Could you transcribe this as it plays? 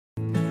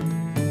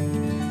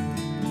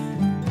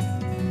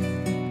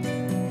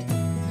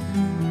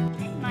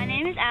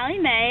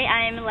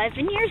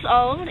11 years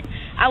old.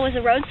 I was a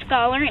Rhodes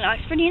Scholar in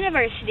Oxford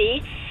University,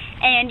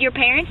 and your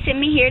parents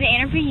sent me here to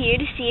interview you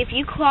to see if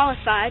you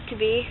qualified to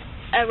be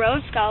a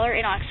Rhodes Scholar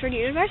in Oxford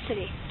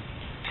University.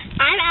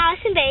 I'm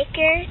Allison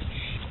Baker,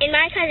 and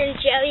my cousin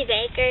Joey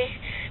Baker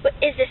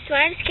is the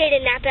smartest kid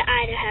in Napa,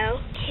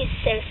 Idaho. He's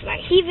so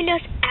smart. He even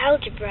knows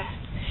algebra,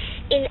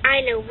 and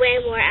I know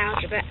way more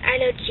algebra. I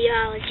know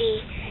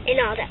geology and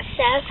all that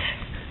stuff.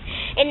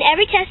 And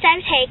every test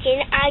I've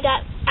taken,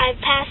 I've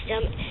passed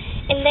them.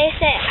 And they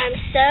say I'm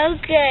so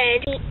good,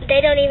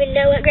 they don't even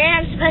know what grade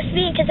I'm supposed to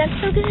be in because I'm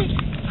so good.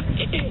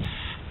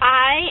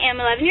 I am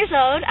 11 years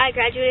old. I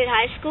graduated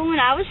high school when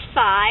I was 5,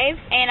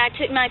 and I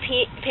took my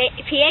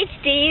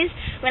PhDs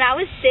when I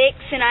was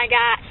 6, and I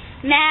got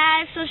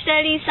math, social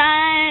studies,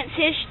 science,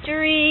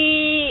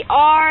 history,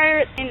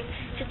 art, and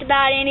just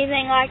about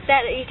anything like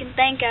that you can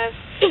think of.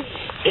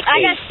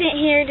 I got sent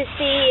here to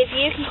see if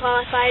you can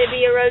qualify to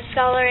be a Rhodes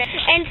Scholar.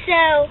 And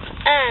so,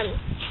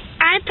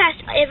 I passed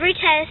every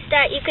test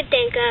that you could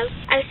think of.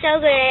 I'm so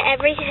good at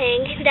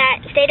everything that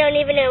they don't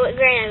even know what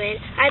grade I'm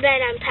in. I bet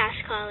I'm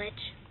past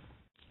college.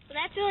 Well,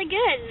 that's really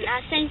good.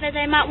 I think that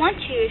they might want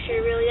you if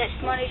you're really that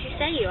smart as you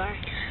say you are.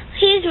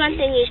 Here's one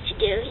thing you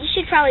should do. You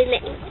should probably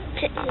make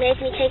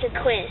me take a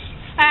quiz.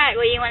 All right,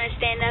 well, you want to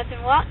stand up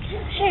and walk?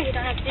 Sure. You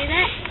don't have to do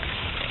that.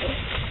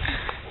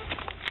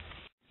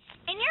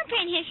 In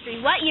European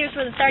history, what years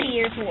were the 30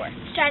 Years' War?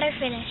 Start or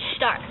finish?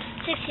 Start.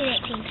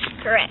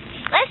 1618. Correct.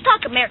 Let's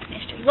talk American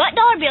history. What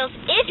dollar bills,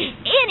 if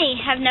any,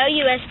 have no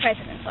U.S.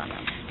 presidents on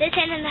them? The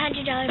 $10 and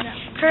the $100 bill.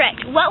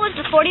 Correct. What was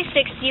the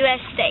 46th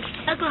U.S. state?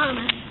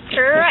 Oklahoma.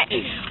 Correct.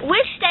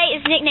 Which state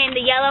is nicknamed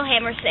the Yellow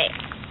Hammer State?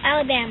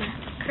 Alabama.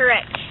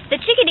 Correct.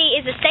 The chickadee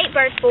is the state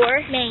bird for?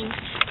 Maine.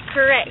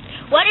 Correct.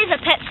 What is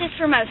a Pepsis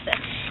Formosa?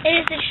 It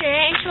is the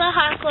tarantula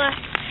hawk.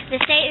 The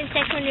state is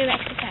Texas, New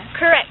Mexico.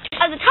 Correct.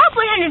 Of the top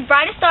 100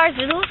 brightest stars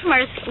visible from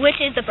Earth, which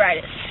is the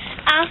brightest?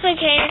 Alpha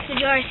Canis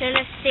Majoris,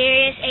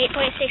 Sirius,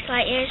 8.6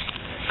 light years.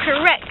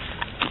 Correct.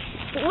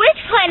 Which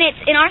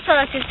planets in our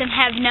solar system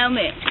have no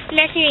moon?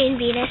 Mercury and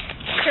Venus.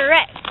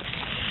 Correct.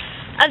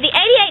 Of the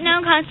 88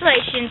 known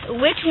constellations,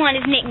 which one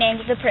is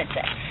nicknamed the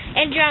Princess?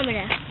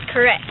 Andromeda.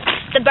 Correct.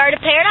 The bird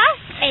of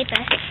paradise?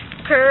 Apis.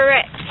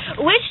 Correct.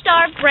 Which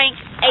star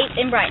ranks 8th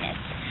in brightness?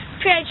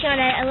 Prodigy,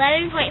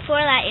 11.4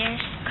 light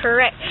years.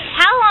 Correct.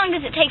 How long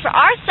does it take for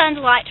our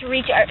sun's light to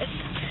reach Earth?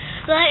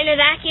 Light in a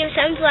vacuum,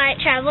 sun's light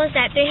travels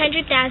at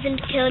 300,000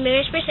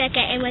 kilometers per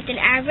second, and with an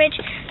average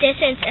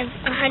distance of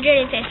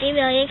 150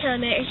 million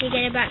kilometers, you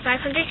get about 500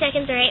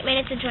 seconds or 8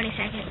 minutes and 20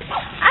 seconds.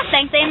 I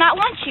think they might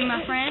want you,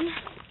 my friend.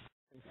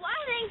 Well,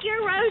 I think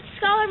you're Rhodes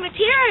Scholar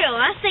Material.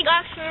 I think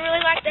Oxford would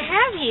really like to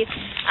have you.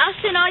 I'll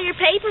send all your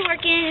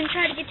paperwork in and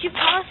try to get you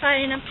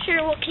qualified, and I'm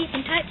sure we'll keep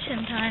in touch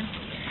sometime.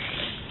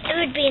 It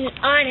would be an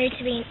honor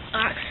to be in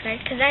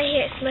Oxford, because I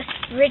hear it's the most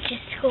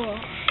richest school.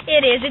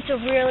 It is. It's a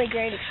really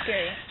great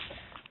experience.